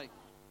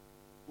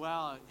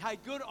Wow. Hey,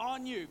 good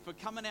on you for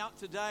coming out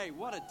today.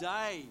 What a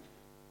day.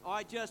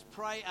 I just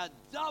pray a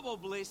double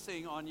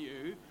blessing on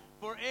you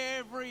for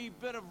every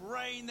bit of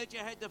rain that you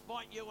had to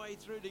fight your way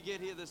through to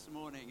get here this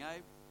morning, eh?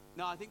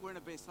 No, I think we're in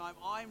a best time.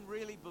 I'm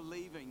really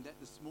believing that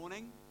this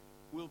morning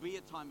will be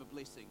a time of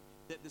blessing,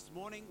 that this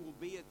morning will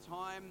be a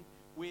time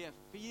where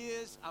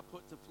fears are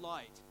put to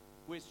flight,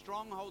 where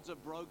strongholds are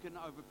broken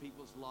over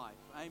people's life.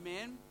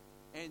 Amen?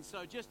 And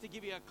so just to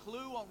give you a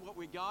clue on what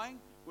we're going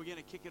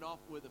to kick it off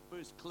with the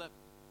first clip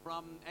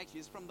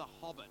it's from The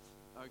Hobbit,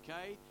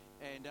 okay?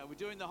 And we're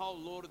doing the whole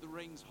Lord of the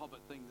Rings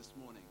Hobbit thing this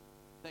morning.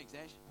 Thanks,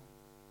 Ash.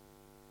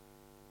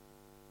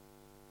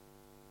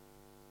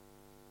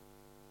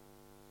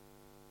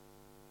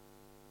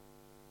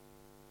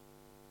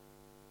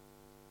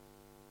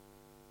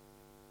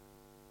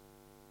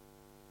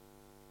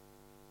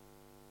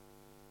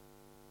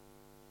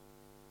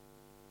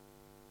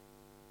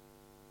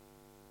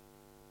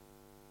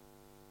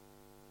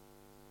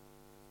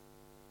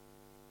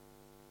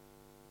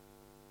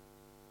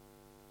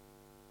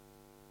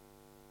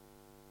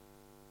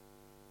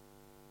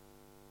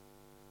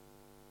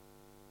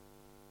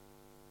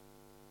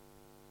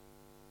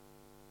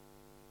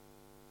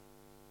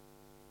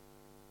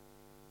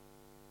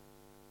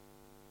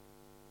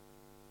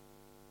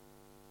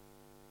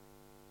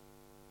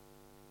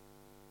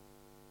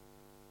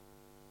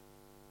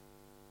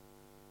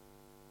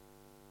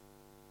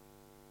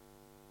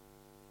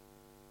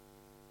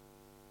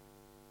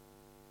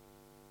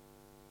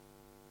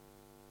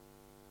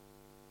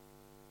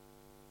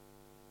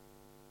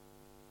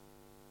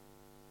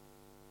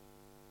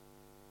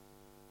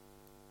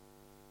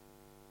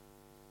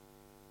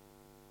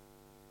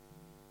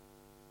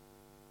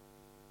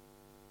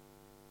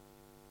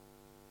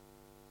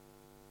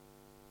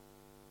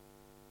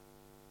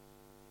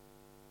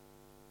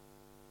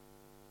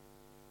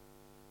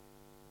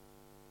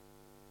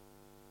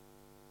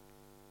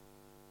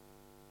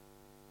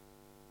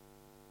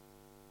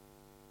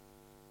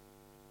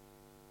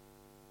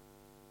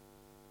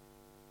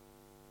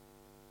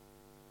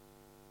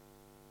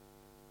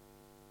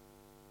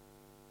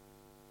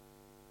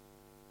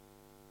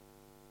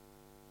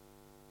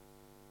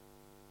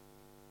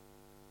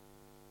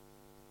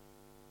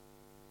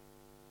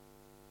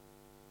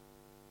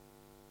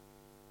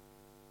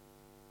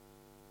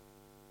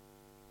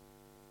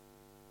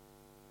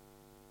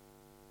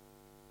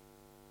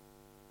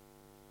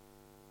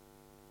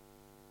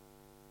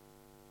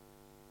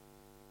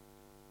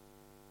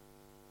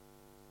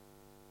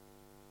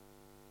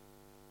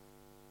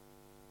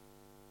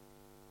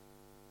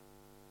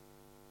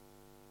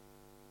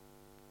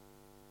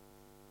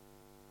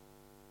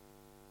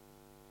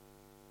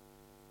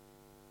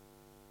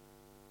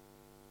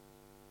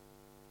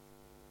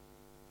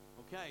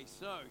 Okay,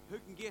 so who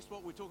can guess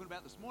what we're talking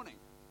about this morning?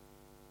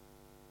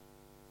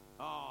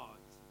 Oh,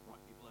 it's bright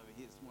people over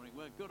here this morning.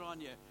 Well, good on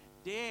you.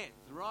 Death,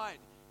 right.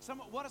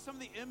 What are some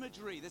of the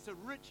imagery? There's a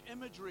rich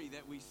imagery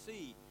that we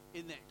see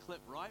in that clip,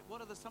 right?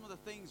 What are some of the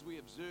things we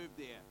observed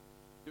there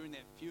during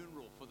that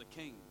funeral for the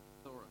king,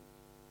 Thorin?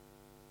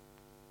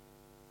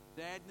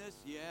 Sadness,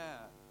 yeah.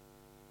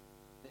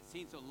 That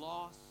sense of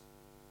loss.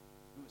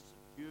 It was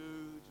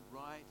subdued,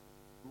 right?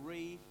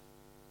 Grief.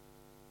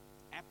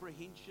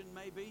 Apprehension,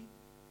 maybe.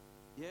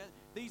 Yeah,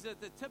 these are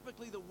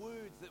typically the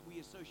words that we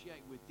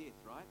associate with death,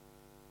 right?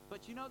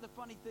 But you know, the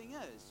funny thing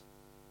is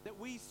that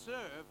we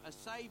serve a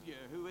Savior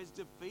who has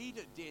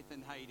defeated death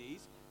and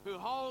Hades, who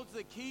holds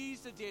the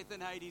keys to death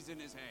and Hades in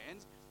his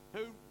hands,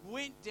 who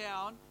went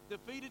down,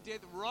 defeated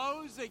death,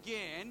 rose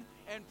again,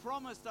 and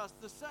promised us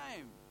the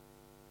same.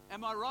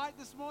 Am I right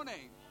this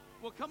morning?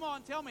 Well, come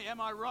on, tell me,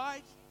 am I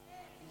right?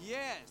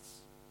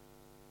 Yes.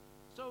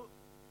 So,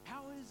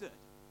 how is it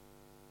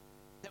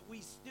that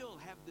we still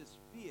have this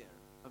fear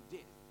of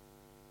death?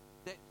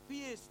 That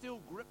fear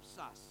still grips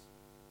us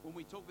when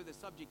we talk about the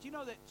subject. You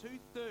know that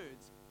 2/3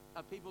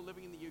 of people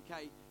living in the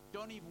UK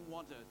don't even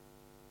want to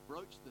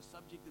broach the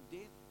subject of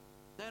death?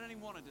 They don't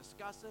even want to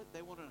discuss it.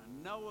 They want to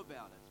know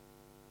about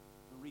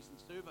it. A recent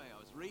survey I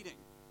was reading.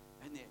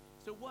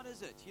 So what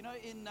is it? You know,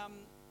 in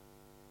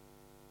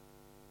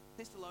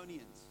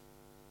Thessalonians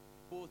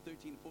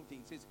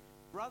 4:13-14 says,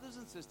 "Brothers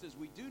and sisters,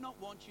 we do not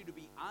want you to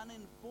be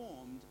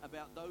uninformed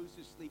about those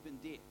who sleep in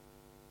death,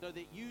 so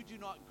that you do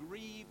not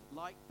grieve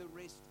like the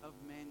rest of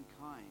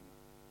mankind,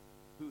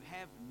 who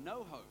have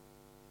no hope.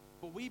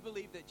 For we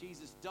believe that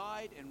Jesus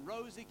died and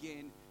rose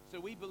again, so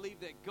we believe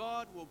that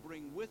God will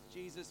bring with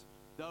Jesus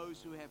those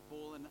who have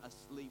fallen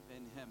asleep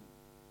in him."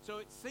 So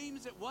it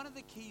seems that one of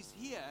the keys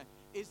here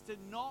is to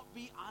not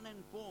be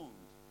uninformed.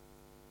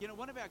 You know,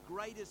 one of our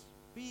greatest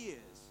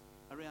fears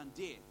around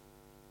death,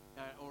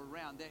 or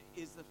around that,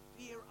 is the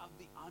fear of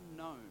the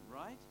unknown,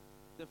 right?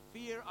 The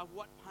fear of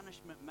what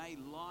punishment may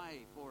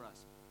lie for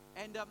us.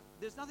 And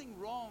there's nothing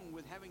wrong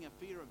with having a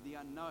fear of the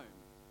unknown.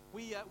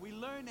 We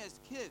learn as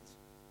kids,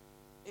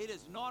 it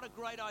is not a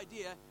great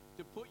idea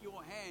to put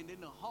your hand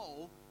in a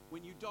hole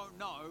when you don't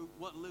know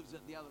what lives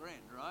at the other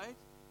end, right?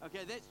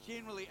 Okay, that's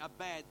generally a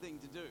bad thing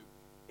to do.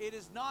 It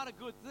is not a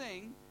good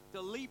thing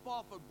to leap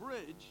off a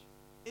bridge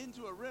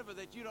into a river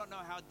that you don't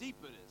know how deep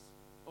it is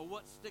or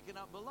what's sticking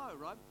up below,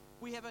 right?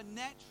 We have a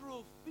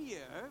natural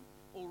fear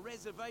or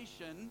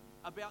reservation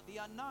about the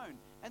unknown.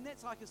 And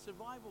that's like a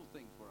survival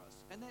thing for us.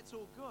 And that's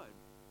all good.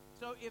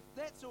 So if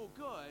that's all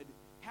good,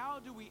 how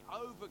do we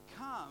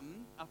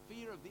overcome a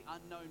fear of the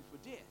unknown for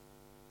death?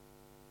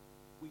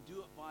 We do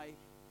it by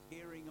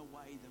tearing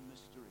away the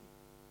mystery,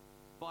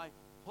 by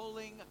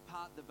pulling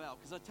apart the veil.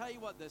 Because I tell you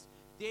what,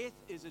 death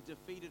is a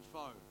defeated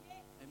foe. Yes.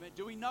 Amen.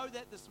 Do we know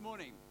that this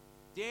morning?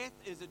 Death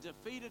is a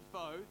defeated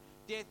foe.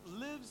 Death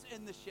lives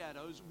in the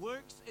shadows,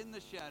 works in the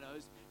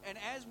shadows, and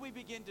as we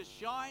begin to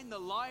shine the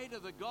light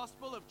of the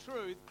gospel of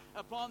truth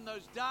upon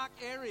those dark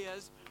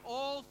areas,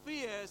 all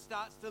fear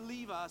starts to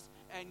leave us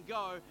and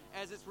go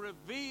as it's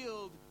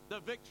revealed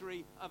the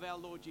victory of our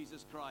Lord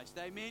Jesus Christ.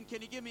 Amen.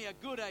 Can you give me a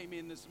good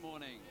amen this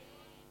morning?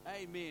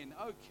 Amen.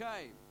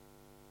 Okay.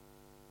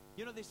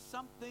 You know, there's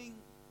something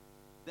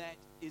that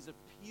is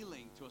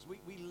appealing to us.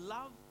 We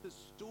love the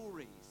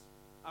stories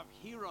of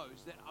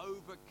heroes that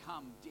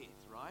overcome death,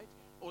 right?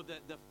 Or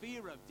the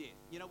fear of death.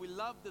 You know, we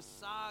love the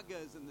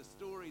sagas and the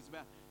stories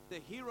about the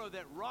hero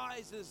that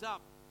rises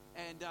up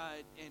and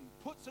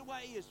puts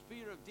away his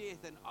fear of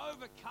death and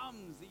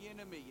overcomes the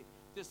enemy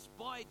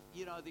despite,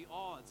 you know, the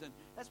odds. And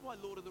that's why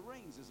Lord of the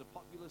Rings is a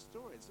popular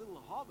story. This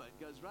little hobbit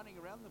goes running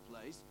around the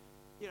place,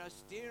 you know,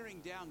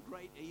 staring down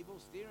great evil,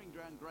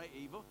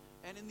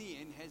 and in the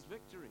end has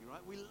victory,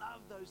 right? We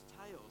love those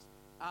tales.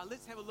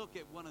 Let's have a look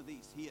at one of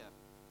these here.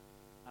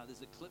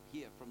 There's a clip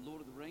here from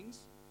Lord of the Rings.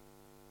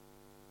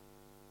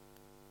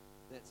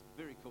 That's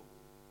very cool.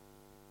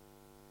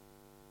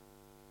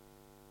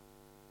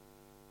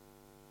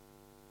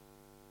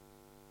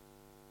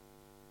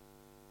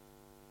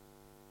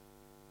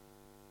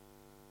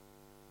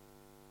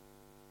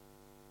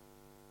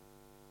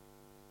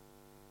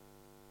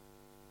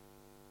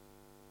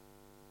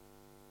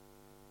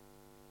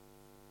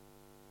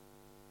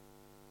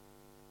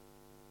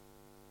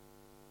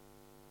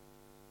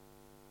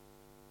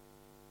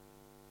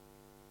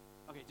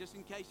 Okay, just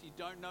in case you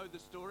don't know the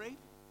story,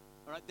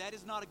 all right, that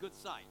is not a good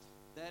sight.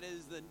 That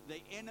is the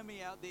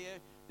enemy out there.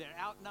 They're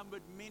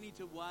outnumbered many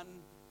to one.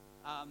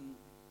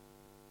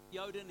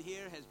 Jodin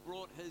here has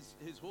brought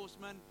his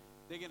horsemen.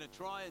 They're going to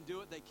try and do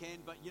what they can,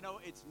 but you know,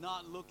 it's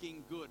not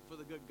looking good for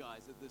the good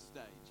guys at this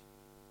stage.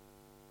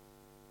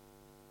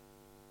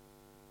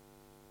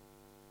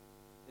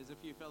 There's a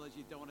few fellas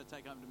you don't want to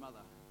take home to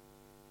mother.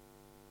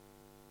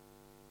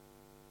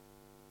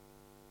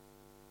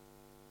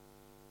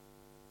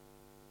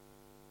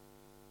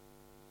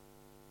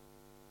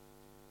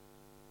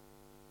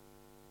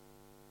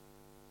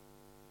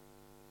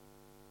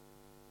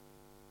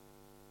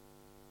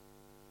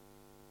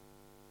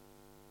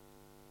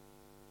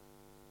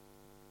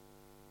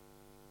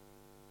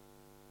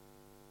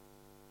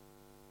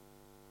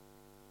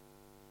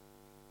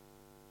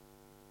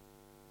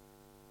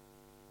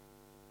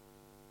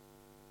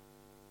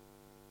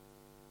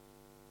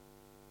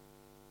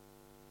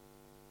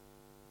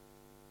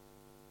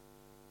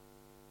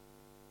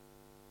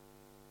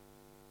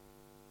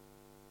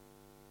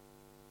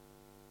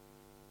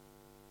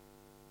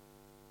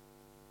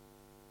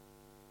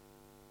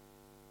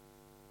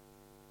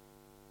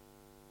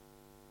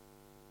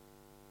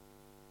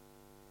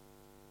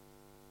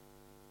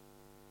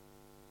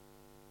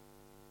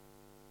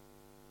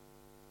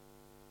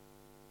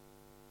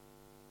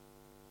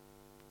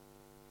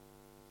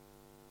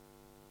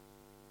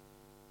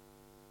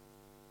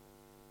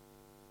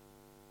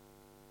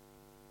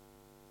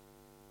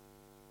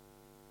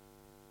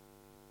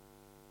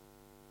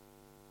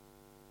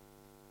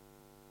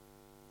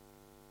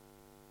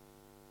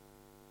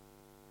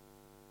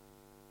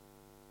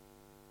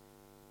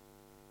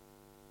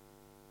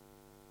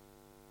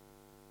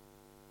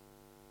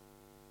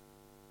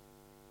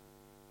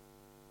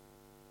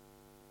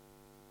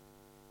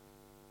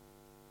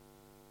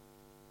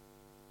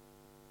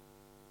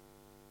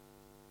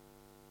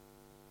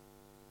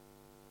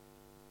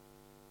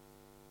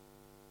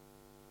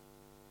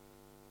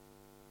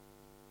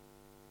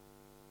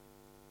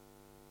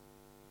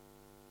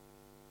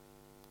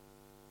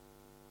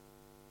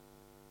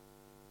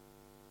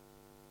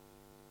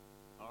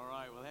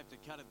 We'll have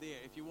to cut it there.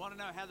 If you want to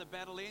know how the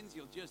battle ends,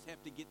 you'll just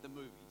have to get the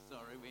movie.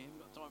 Sorry, we haven't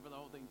got time for the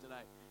whole thing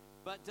today.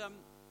 But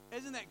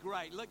isn't that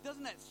great? Look,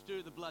 doesn't that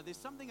stir the blood? There's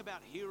something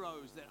about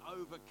heroes that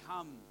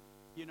overcome,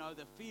 you know,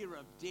 the fear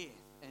of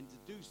death and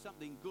to do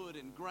something good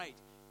and great.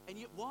 And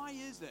yet, why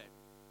is it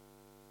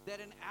that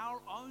in our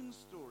own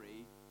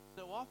story,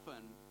 so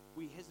often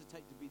we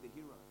hesitate to be the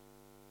hero?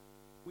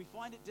 We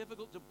find it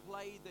difficult to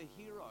play the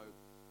hero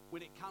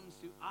when it comes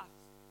to us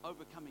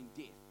overcoming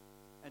death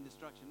and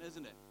destruction,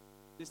 isn't it?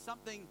 There's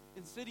something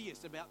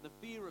insidious about the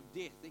fear of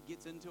death that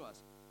gets into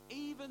us.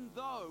 Even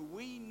though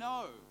we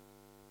know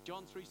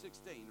John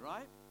 3:16,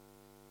 right?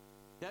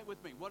 That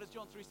with me. What does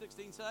John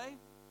 3:16 say?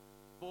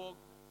 For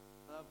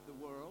of the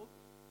world,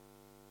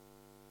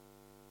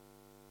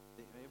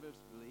 whoever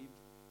believed.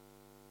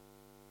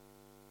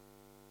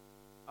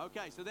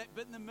 Okay, so that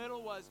bit in the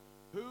middle was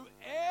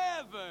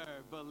whoever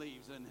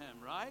believes in him,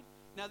 right?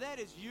 Now that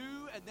is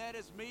you, and that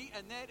is me,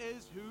 and that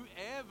is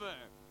whoever.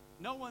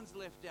 No one's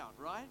left out,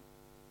 right?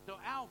 So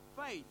our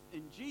faith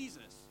in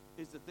Jesus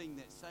is the thing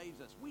that saves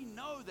us. We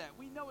know that.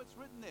 We know it's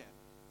written there.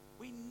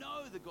 We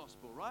know the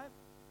gospel, right?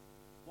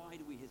 Why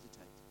do we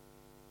hesitate?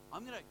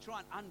 I'm going to try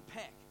and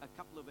unpack a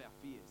couple of our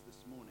fears this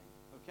morning,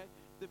 okay?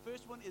 The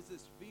first one is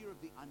this fear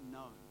of the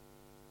unknown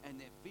and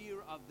that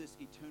fear of this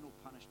eternal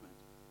punishment.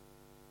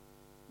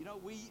 You know,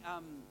 we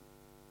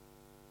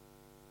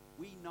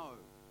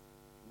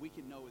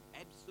can know with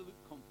absolute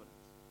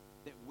confidence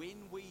that when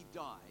we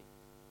die,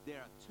 there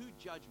are two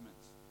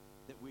judgments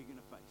that we're going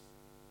to face.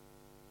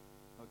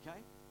 Okay?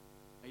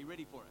 Are you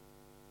ready for it?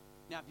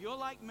 Now, if you're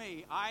like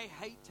me, I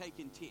hate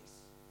taking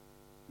tests.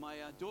 My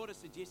daughter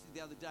suggested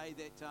the other day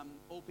that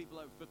all people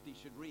over 50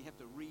 should have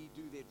to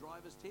redo their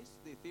driver's test,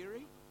 their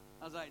theory.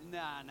 I was like,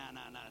 nah,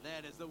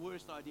 that is the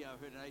worst idea I've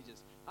heard in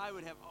ages. I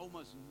would have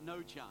almost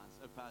no chance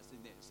of passing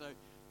that. So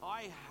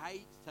I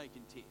hate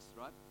taking tests,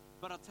 right?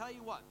 But I'll tell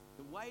you what,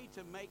 the way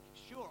to make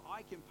sure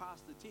I can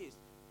pass the test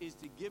is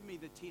to give me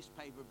the test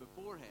paper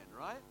beforehand,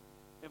 right?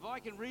 If I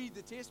can read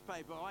the test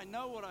paper, I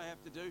know what I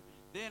have to do,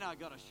 then I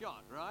got a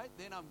shot, right?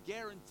 Then I'm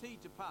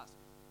guaranteed to pass.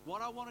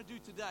 What I want to do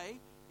today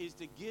is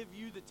to give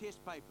you the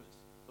test papers,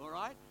 all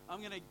right? I'm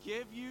going to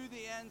give you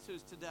the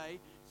answers today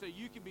so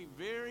you can be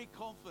very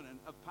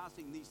confident of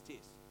passing these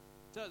tests.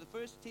 So the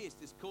first test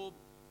is called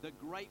the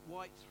Great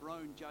White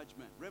Throne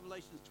Judgment.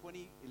 Revelations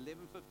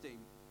 20:11-15.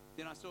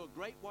 Then I saw a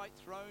great white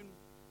throne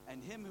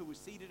and him who was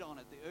seated on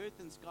it. The earth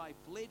and sky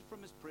fled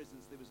from his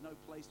presence. There was no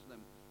place for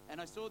them. And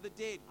I saw the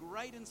dead,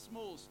 great and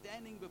small,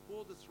 standing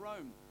before the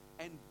throne,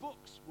 and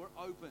books were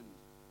opened.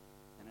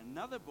 And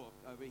another book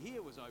over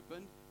here was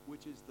opened,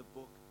 which is the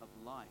book of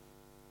life.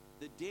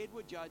 The dead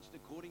were judged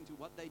according to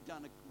what they'd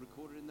done,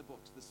 recorded in the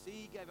books. The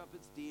sea gave up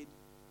its dead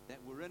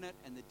that were in it,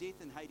 and the death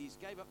and Hades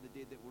gave up the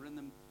dead that were in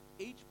them.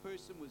 Each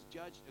person was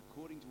judged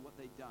according to what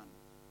they'd done.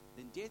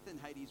 Then death and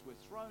Hades were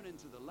thrown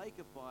into the lake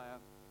of fire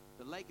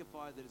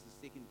that is the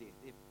second death.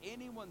 If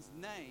anyone's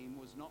name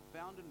was not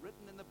found and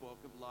written in the book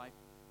of life,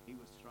 he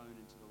was thrown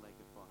into the lake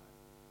of fire.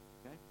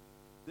 Okay?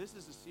 This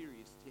is a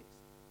serious test.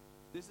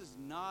 This is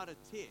not a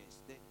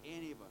test that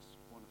any of us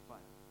want to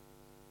fail.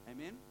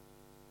 Amen?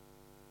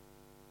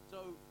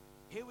 So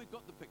here we've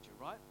got the picture,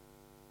 right?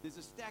 There's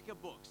a stack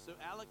of books. So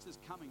Alex is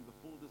coming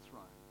before the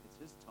throne. It's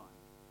his time.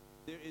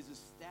 There is a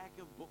stack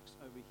of books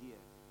over here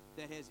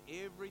that has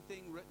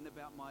everything written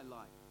about my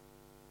life.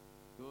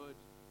 Good,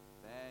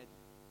 bad,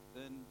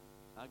 thin,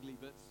 ugly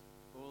bits,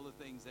 all the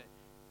things that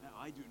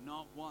I do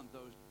not want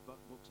those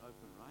books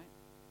open, right?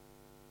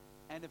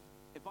 And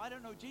if I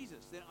don't know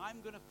Jesus, then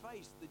I'm going to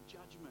face the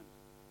judgment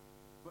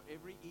for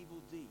every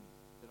evil deed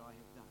that I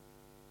have done.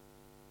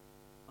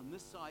 On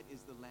this side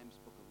is the Lamb's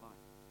Book of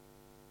Life.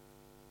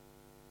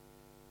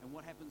 And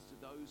what happens to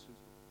those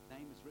whose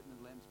name is written in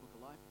the Lamb's Book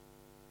of Life?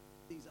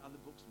 These other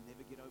books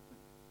never get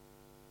opened.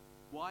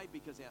 Why?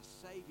 Because our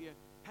Savior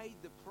paid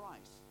the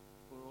price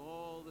for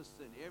all the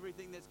sin.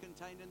 Everything that's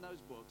contained in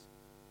those books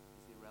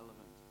is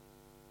irrelevant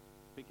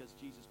because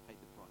Jesus paid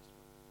the price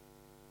for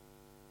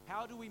it.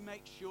 How do we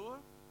make sure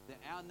that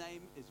our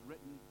name is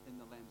written in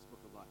the Lamb's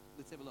Book of Life?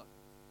 Let's have a look.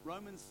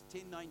 Romans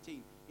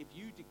 10:19. If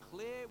you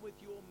declare with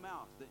your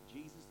mouth that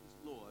Jesus is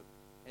Lord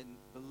and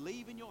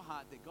believe in your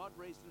heart that God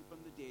raised him from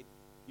the dead,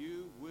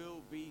 you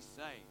will be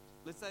saved.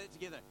 Let's say it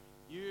together.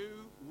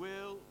 You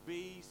will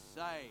be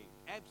saved.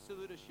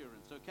 Absolute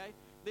assurance, okay?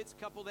 Let's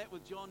couple that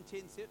with John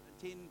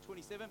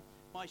 10:27.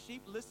 My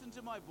sheep listen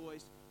to my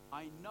voice.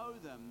 I know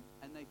them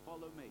and they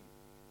follow me.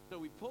 So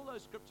we pull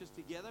those scriptures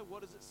together.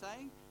 What is it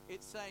saying?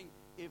 It's saying,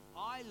 if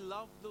I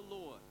love the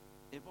Lord,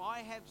 if I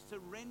have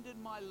surrendered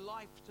my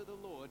life to the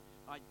Lord,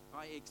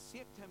 I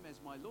accept him as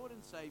my Lord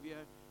and Savior.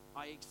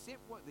 I accept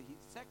what he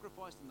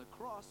sacrificed on the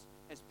cross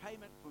as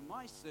payment for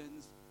my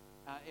sins.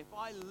 If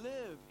I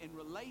live in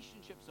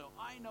relationship so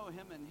I know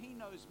him and he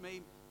knows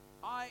me,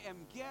 I am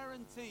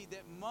guaranteed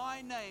that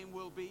my name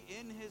will be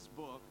in his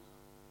book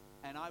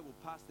and I will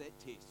pass that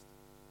test.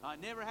 I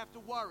never have to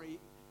worry,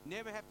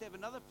 never have to have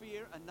another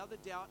fear, another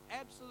doubt,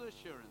 absolute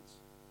assurance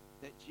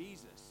that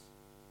Jesus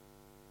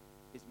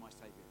is my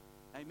Savior.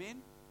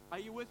 Amen? Are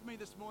you with me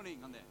this morning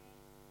on that?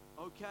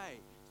 Okay.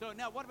 So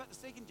now what about the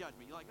second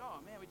judgment? You're like, oh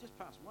man, we just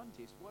passed one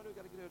test. Why do we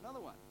got to do another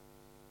one?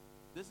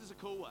 This is a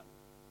cool one.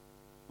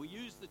 We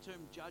use the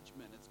term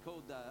judgment. It's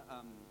called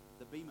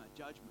the Bema,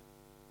 judgment.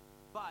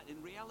 But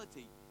in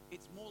reality,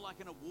 it's more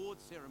like an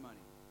award ceremony.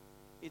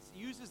 It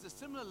uses a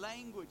similar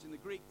language in the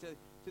Greek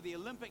to the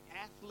Olympic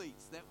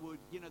athletes that would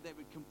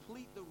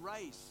complete the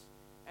race.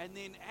 And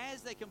then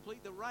as they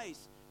complete the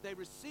race, they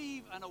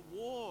receive an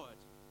award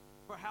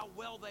for how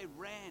well they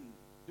ran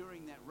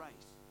during that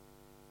race.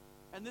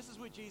 And this is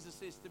where Jesus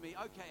says to me,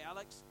 okay,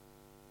 Alex,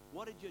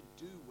 what did you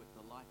do with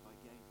the life I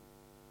gave you?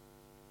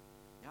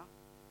 Yeah?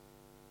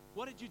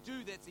 What did you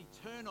do that's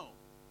eternal,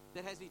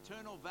 that has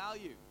eternal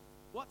value?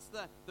 What's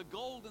the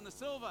gold and the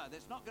silver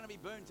that's not going to be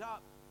burnt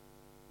up?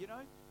 You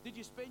know? Did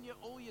you spend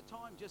all your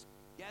time just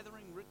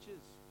gathering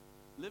riches,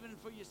 living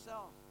for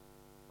yourself?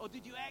 Or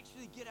did you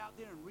actually get out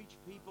there and reach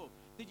people?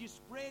 Did you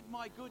spread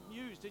my good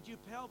news? Did you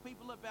tell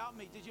people about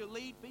me? Did you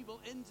lead people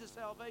into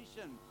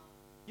salvation?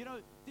 You know,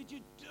 did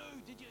you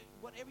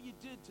whatever you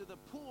did to the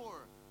poor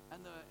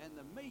and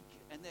the meek,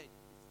 and that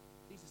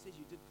Jesus says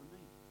you did for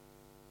me?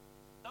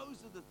 Those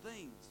are the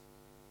things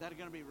that are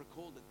going to be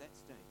recalled at that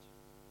stage.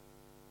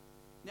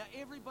 Now,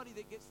 everybody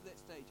that gets to that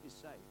stage is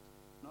saved.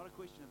 Not a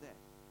question of that.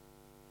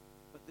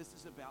 But this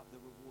is about the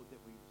reward that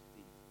we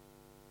receive.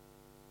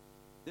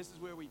 This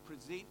is where we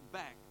present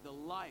back the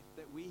life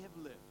that we have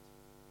lived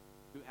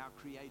to our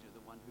Creator,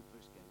 the one who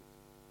first gave it to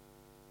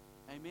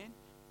us. Amen?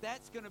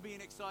 That's going to be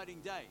an exciting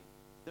day,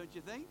 don't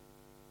you think?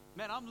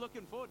 Man, I'm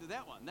looking forward to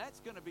that one.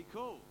 That's going to be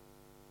cool.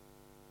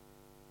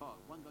 Oh,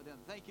 one guy down.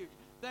 Thank you.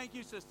 Thank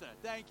you, sister.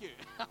 Thank you.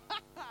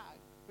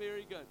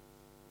 Very good.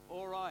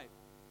 All right.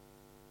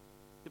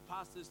 To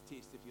pass this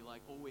test, if you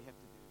like, all we have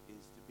to do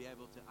is to be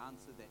able to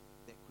answer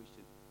that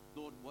question.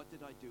 Lord, what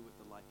did I do with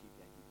the life you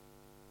gave me?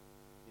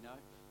 You know,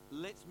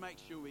 let's make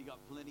sure we got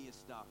plenty of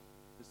stuff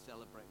to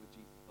celebrate with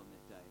Jesus on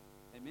that day.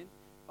 Amen?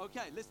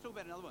 Okay, let's talk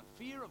about another one.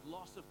 Fear of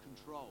loss of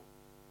control.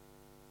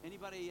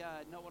 Anybody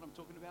know what I'm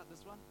talking about,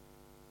 this one?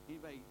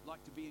 Anybody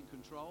like to be in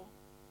control?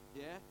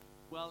 Yeah?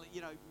 Well,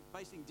 you know,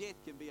 facing death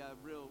can be a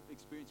real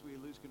experience where you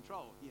lose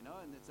control, you know,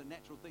 and it's a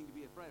natural thing to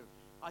be afraid of.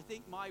 I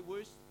think my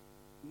worst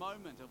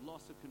moment of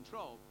loss of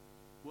control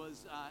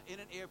was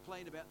in an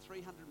airplane about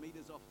 300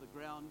 meters off the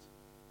ground,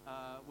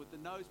 with the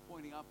nose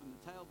pointing up and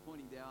the tail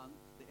pointing down,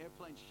 the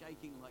airplane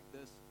shaking like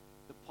this.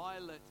 The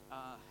pilot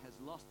has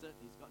lost it.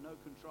 He's got no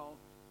control.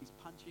 He's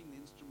punching the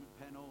instrument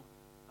panel.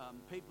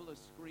 People are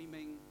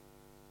screaming,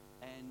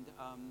 and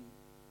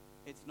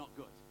it's not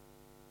good.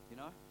 You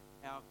know,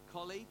 our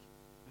colleague,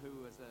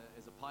 who is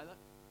a pilot,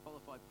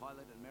 qualified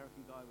pilot, an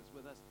American guy, was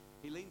with us.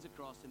 He leans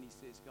across and he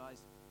says,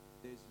 "Guys,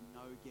 there's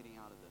no getting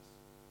out of this.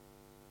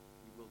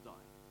 You will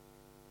die."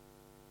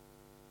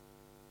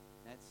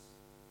 That's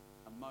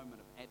a moment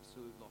of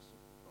absolute loss of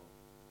control.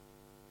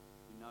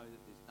 You know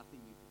that there's nothing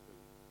you can do.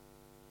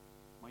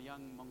 My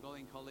young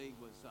Mongolian colleague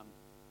was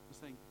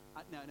saying,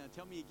 no,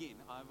 tell me again.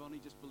 I've only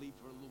just believed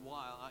for a little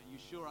while. Are you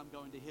sure I'm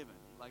going to heaven?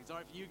 Like,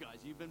 sorry for you guys.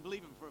 You've been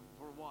believing for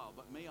a while,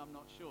 but me, I'm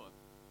not sure.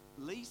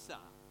 Lisa,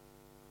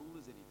 cool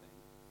as anything,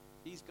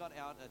 she's got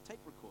out a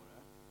tape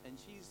recorder, and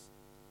she's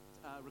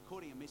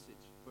recording a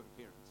message for her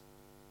parents,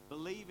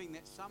 believing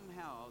that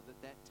somehow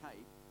that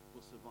tape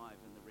will survive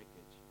in the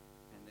wreckage,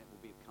 and that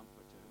will be a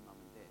comfort to her mum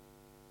and dad.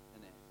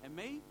 And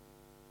me?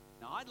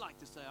 Now, I'd like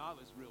to say I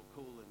was real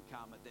cool and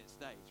calm at that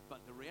stage, but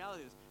the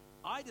reality is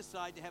I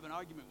decide to have an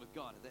argument with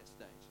God at that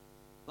stage.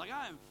 Like,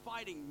 I am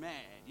fighting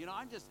mad. You know,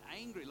 I'm just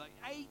angry. Like,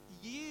 8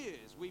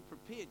 years we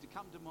prepared to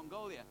come to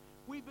Mongolia.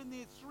 We've been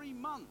there 3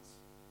 months,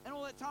 and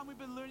all that time we've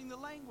been learning the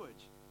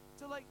language.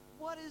 So, like,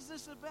 what is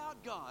this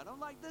about, God? I'm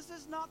like, this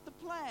is not the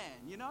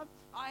plan, you know?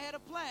 I had a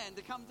plan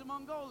to come to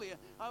Mongolia.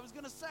 I was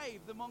going to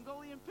save the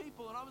Mongolian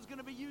people, and I was going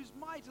to be used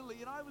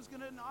mightily, and I was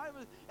going to, and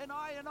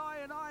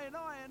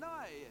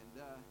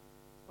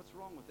what's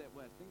wrong with that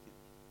way of thinking?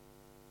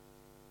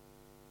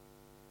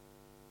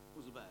 It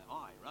was about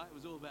I, right? It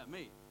was all about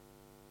me.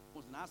 I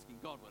wasn't asking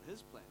God what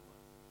his plan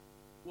was.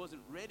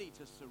 Wasn't ready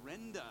to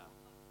surrender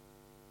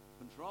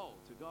control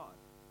to God.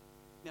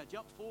 Now,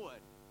 jump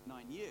forward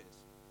 9 years.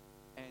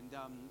 And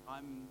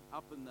I'm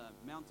up in the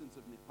mountains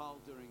of Nepal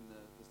during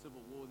the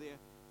civil war there,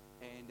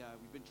 and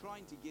we've been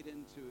trying to get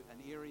into an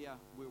area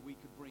where we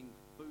could bring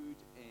food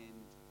and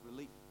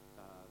relief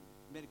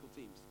medical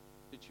teams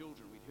to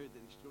children. We'd heard that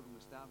these children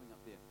were starving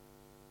up there.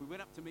 We went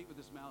up to meet with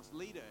this mouse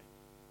leader,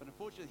 but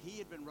unfortunately he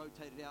had been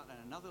rotated out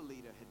and another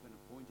leader had been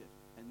appointed.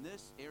 And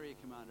this area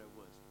commander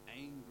was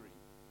angry.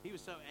 He was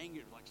so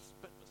angry, like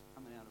spit was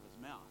coming out of his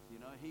mouth, you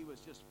know. He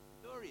was just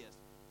furious.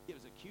 He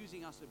was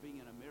accusing us of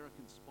being an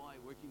American spy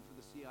working for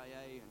the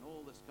CIA and all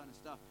this kind of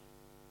stuff.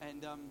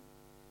 And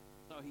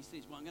so he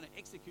says, well, I'm going to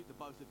execute the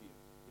both of you.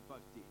 You're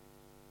both dead.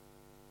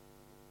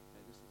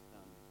 Okay, this is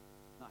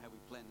not how we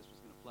planned this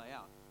was going to play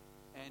out.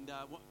 And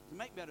to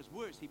make matters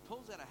worse, he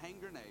pulls out a hand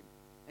grenade,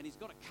 and he's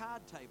got a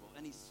card table,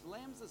 and he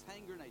slams this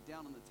hand grenade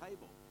down on the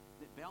table.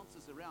 And it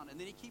bounces around, and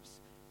then he keeps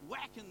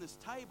whacking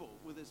this table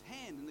with his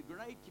hand, and the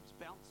grenade keeps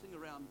bouncing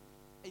around.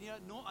 And you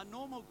know, a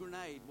normal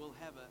grenade will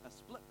have a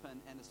split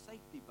pin and a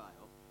safety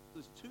bail.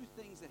 There's two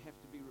things that have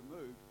to be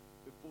removed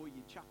before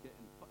you chuck it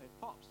and it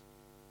pops.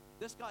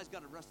 This guy's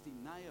got a rusty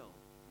nail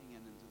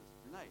hanging into this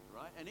grenade,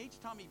 right? And each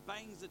time he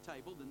bangs the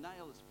table, the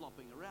nail is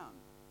flopping around.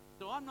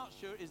 So I'm not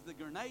sure, is the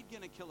grenade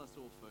going to kill us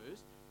all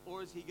first,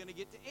 or is he going to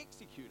get to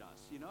execute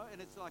us, you know?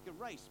 And it's like a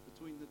race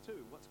between the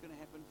two. What's going to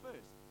happen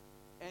first?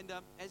 And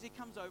as he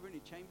comes over and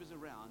he chambers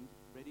around,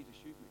 ready to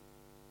shoot me,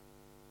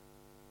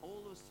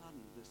 all of a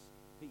sudden, this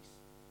peace.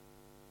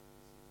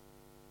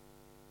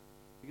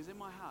 Because in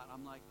my heart,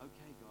 I'm like,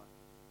 okay, God,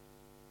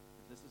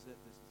 if this is it,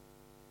 this is it.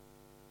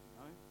 You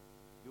know,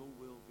 your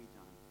will be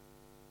done.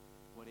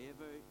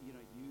 Whatever, you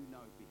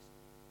know best.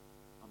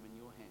 I'm in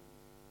your hands.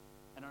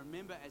 And I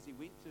remember as he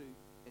went to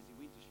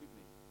shoot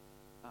me,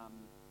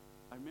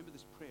 I remember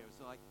this prayer.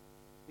 It's like,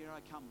 here I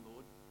come,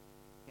 Lord,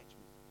 catch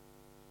me.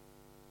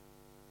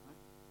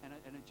 Right? And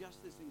and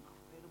just this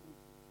incredible.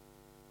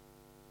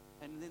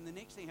 And then the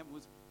next thing happened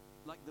was,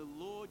 like, the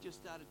Lord just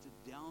started to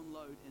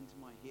download into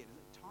my head.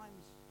 Time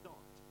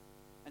stopped,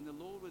 and the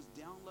Lord was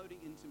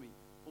downloading into me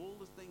all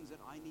the things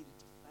that I needed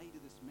to say to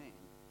this man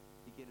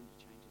to get him to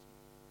change his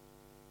mind.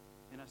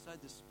 And I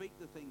started to speak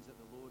the things that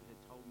the Lord had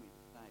told me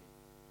to say,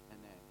 and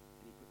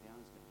he put down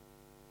his gun.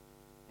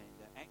 And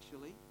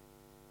actually,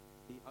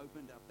 he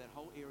opened up, that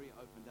whole area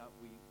opened up.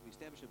 We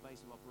established a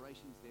base of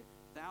operations there.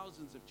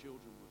 Thousands of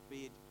children were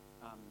fed.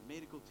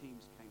 Medical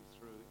teams came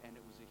through, and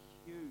it was a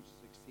huge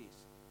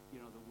success,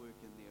 the work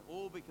in there.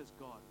 All because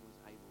God was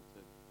able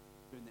to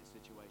turn that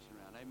situation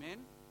around. Amen?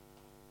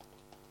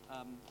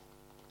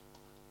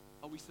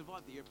 We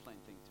survived the airplane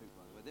thing too,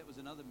 by the way. That was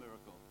another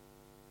miracle.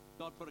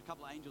 God put a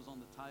couple of angels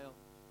on the tail.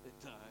 It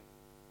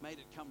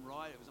made it come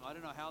right. I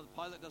don't know how, the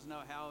pilot doesn't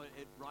know how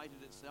it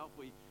righted itself.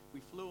 We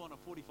flew on a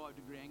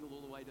 45-degree angle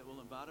all the way to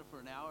Ulaanbaatar for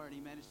an hour, and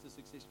he managed to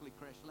successfully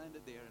crash land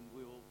it there, and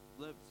we all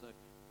lived. So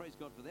praise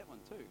God for that one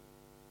too.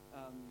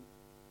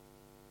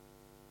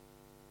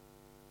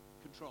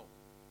 Control.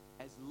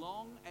 As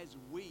long as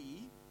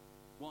we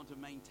want to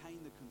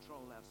maintain the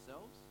control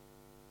ourselves,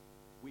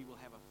 we will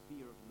have a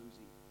fear of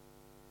losing.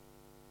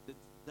 The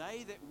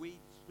day that we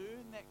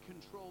turn that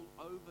control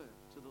over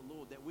to the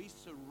Lord, that we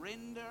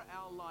surrender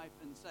our life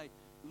and say,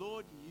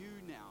 Lord, you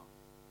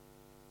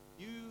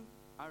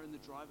are in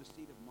the driver's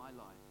seat of my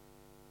life.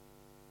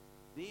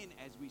 Then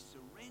as we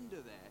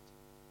surrender that,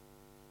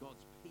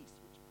 God's peace,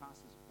 which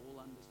passes all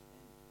understanding,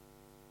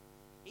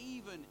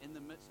 even in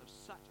the midst of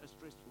such a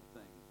stressful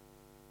thing,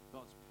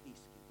 God's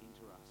peace can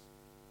enter us.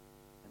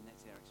 And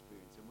that's our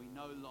experience. And we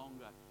no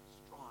longer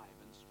strive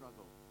and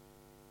struggle,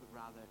 but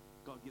rather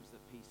God gives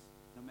the peace,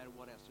 no matter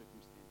what our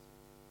circumstances,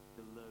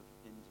 to live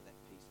into that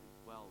peace and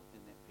dwell in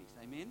that peace.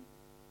 Amen?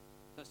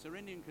 So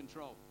surrender and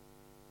control.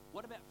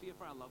 What about fear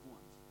for our loved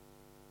ones?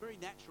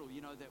 Very natural,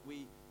 that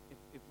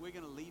if we're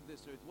going to leave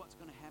this earth, what's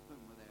going to happen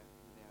with our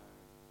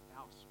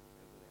spouse,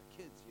 with our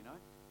kids,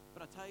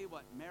 But I tell you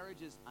what,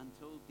 marriage is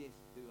until death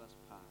do us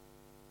part.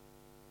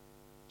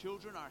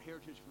 Children are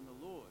heritage from the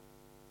Lord,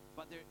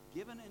 but they're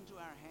given into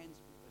our hands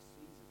for a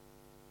season.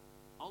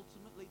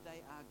 Ultimately, they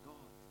are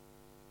God's.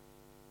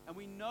 And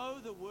we know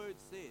the word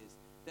says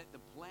that the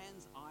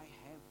plans I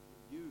have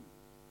for you,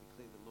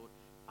 declare the Lord,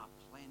 are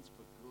plans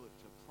for good,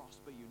 to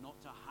prosper you,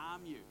 not to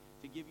harm you,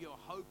 to give you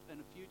a hope and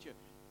a future.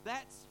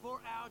 That's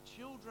for our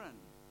children.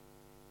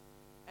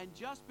 And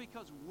just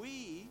because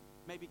we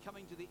may be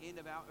coming to the end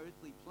of our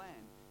earthly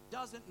plan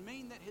doesn't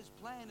mean that his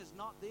plan is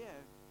not there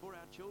for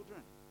our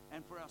children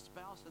and for our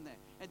spouse and that.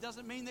 It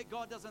doesn't mean that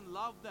God doesn't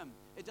love them.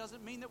 It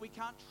doesn't mean that we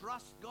can't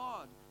trust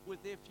God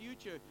with their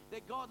future,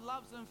 that God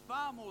loves them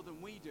far more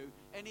than we do,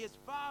 and he is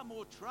far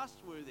more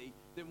trustworthy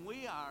than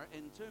we are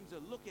in terms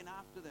of looking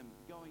after them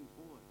going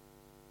forward.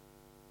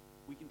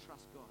 We can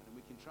trust God, and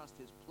we can trust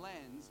his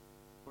plans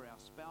for our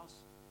spouse,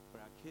 for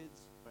our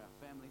kids, for our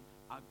family,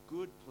 are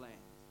good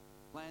plans,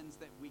 plans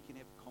that we can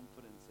have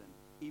confidence in,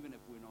 even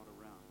if we're not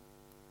around.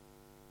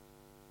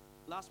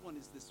 Last one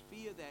is this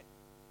fear that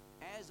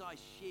as I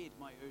shed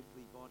my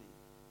earthly body,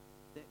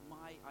 that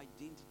my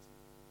identity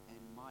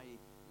and my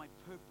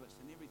purpose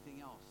and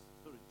everything else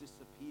sort of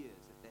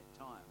disappears at that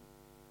time.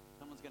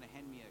 Someone's going to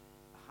hand me a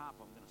harp,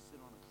 I'm going to sit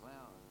on a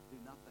cloud and do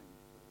nothing.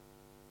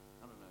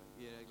 I don't know.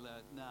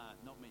 Nah,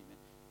 not me,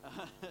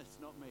 man. It's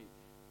not me.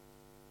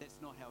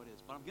 That's not how it is.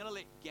 But I'm going to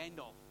let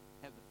Gandalf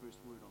have the first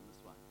word on this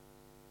one.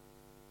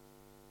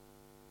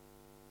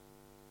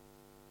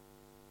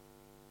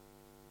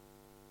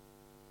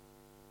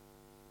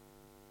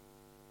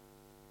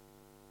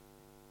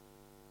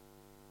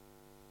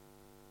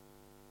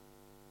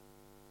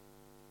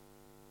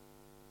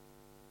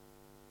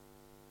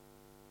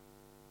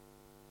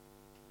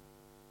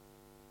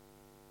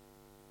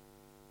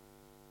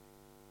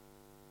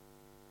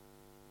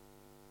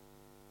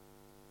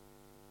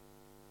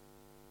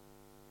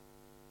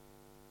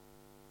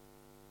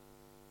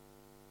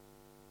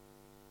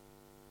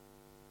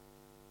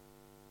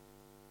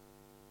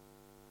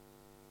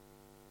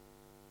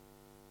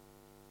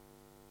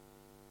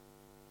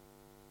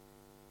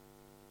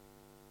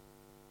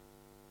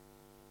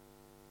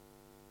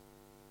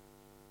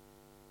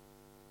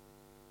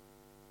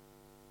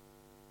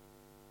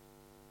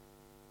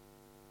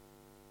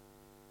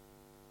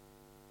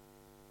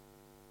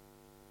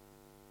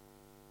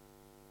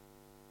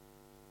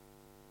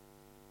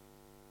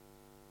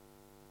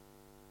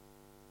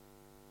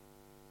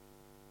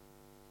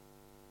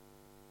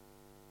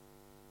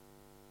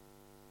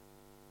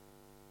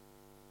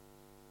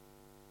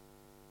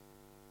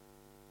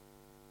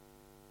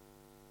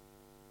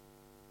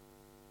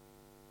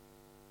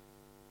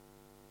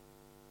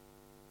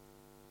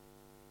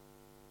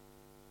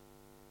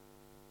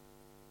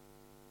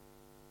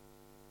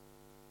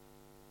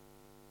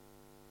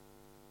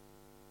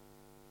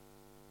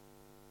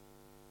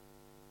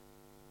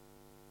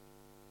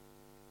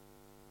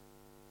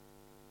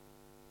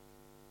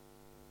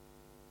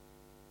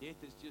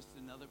 Death is just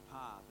another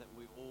path that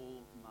we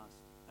all must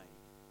take.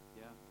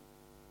 Yeah?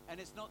 And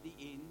it's not the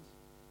end.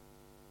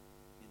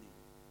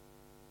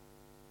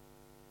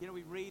 You know,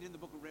 we read in the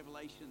book of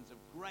Revelations of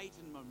great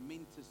and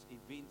momentous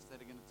events that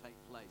are going to take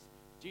place.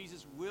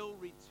 Jesus will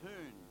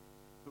return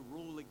to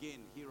rule again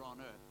here on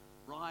earth,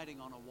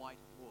 riding on a white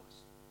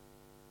horse.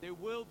 There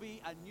will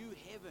be a new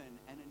heaven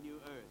and a new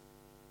earth.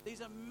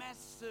 These are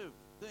massive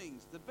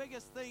things, the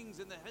biggest things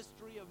in the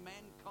history of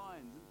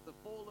mankind, the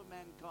fall of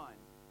mankind.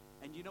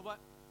 And you know what?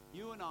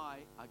 You and I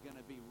are going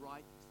to be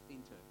right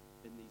center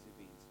in these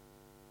events.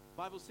 The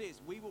Bible says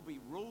we will be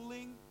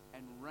ruling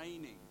and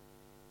reigning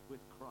with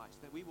Christ,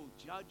 that we will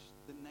judge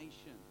the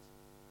nations.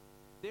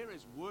 There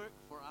is work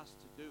for us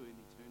to do in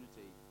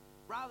eternity.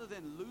 Rather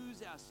than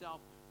lose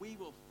ourselves, we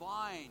will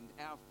find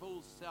our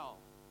full self.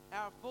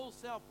 Our full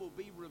self will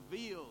be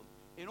revealed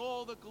in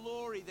all the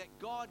glory that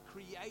God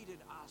created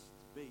us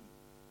to be.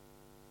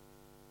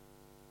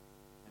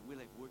 And we'll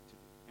have work to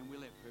do, and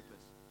we'll have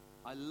purpose.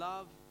 I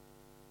love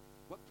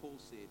what Paul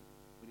said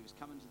when he was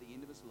coming to the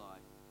end of his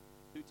life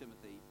to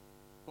Timothy.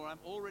 For I'm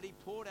already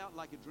poured out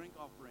like a drink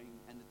offering,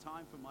 and the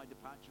time for my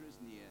departure is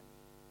near.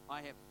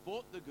 I have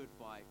fought the good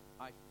fight.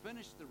 I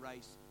finished the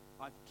race.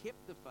 I've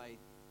kept the faith.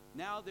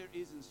 Now there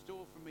is in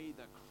store for me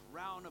the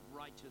crown of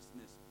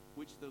righteousness,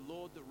 which the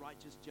Lord, the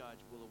righteous judge,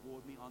 will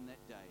award me on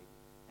that day.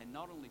 And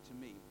not only to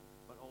me,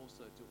 but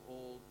also to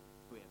all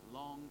who have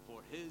longed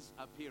for his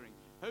appearing.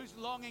 Who's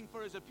longing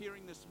for his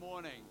appearing this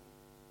morning?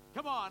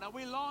 Come on, are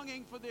we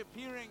longing for the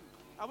appearing?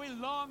 Are we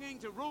longing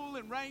to rule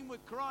and reign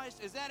with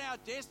Christ? Is that our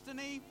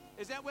destiny?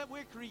 Is that what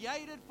we're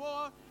created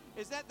for?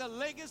 Is that the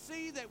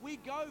legacy that we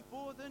go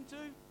forth into?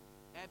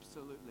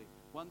 Absolutely.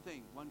 One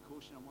thing, one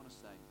caution I want to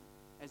say.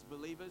 As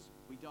believers,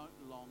 we don't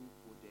long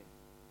for death.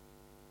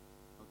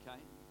 Okay?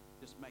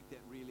 Just make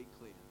that really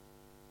clear.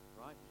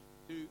 Right?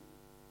 To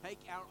take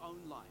our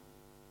own life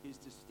is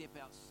to step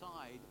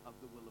outside of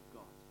the will of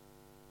God.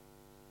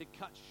 To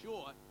cut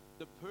short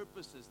the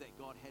purposes that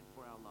God had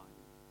for our life.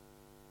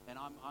 And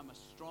I'm a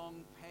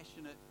strong,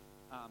 passionate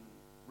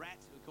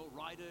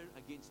rider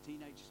against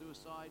teenage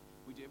suicide.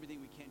 We do everything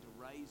we can to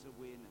raise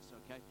awareness,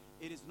 okay?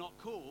 It is not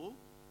cool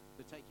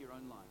to take your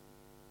own life.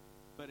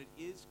 But it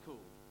is cool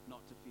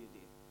not to fear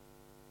death.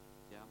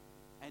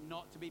 Yeah? And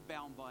not to be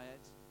bound by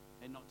it,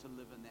 and not to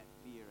live in that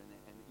fear.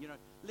 And you know,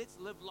 let's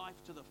live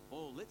life to the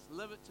full. Let's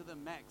live it to the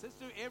max. Let's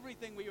do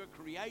everything we were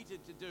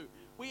created to do.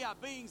 We are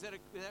beings that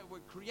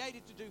were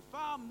created to do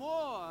far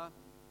more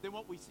than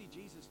what we see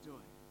Jesus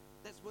doing.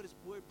 That's what his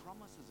word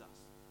promises us.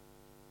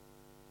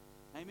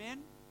 Amen?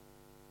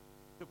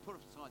 To put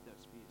aside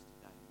those fears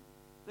today.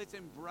 Let's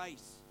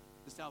embrace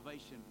the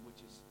salvation which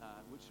is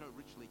so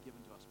richly given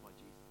to us by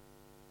Jesus.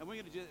 And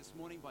we're going to do that this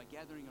morning by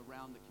gathering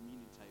around the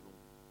communion table.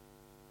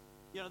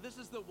 You know, this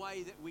is the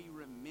way that we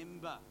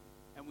remember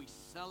and we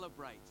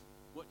celebrate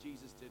what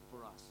Jesus did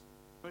for us,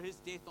 for his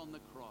death on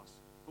the cross,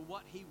 for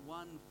what he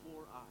won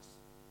for us,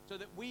 so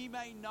that we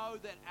may know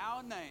that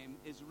our name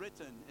is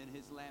written in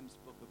his Lamb's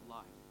book of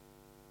life.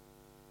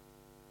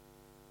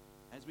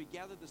 As we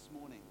gather this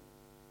morning,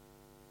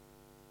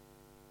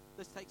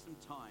 let's take some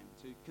time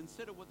to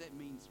consider what that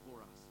means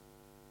for us.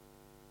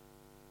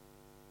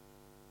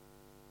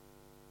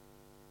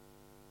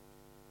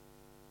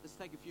 Let's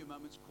take a few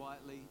moments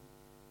quietly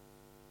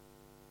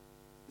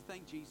to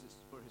thank Jesus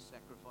for his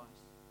sacrifice.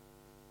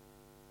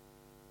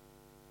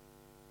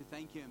 To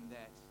thank him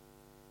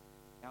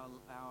that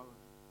our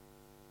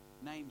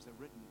names are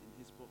written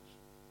in his book.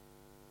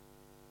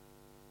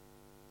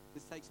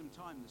 Let's take some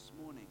time this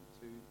morning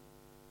to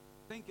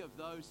think of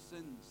those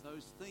sins,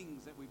 those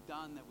things that we've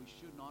done that we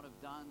should not have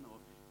done, or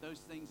those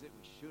things that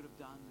we should have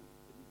done that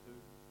we didn't do.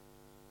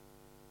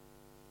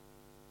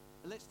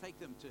 And let's take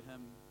them to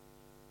him,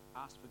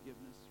 ask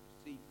forgiveness,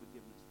 receive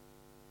forgiveness.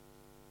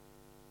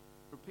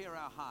 Prepare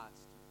our hearts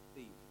to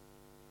receive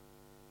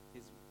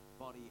his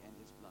body and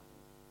his blood.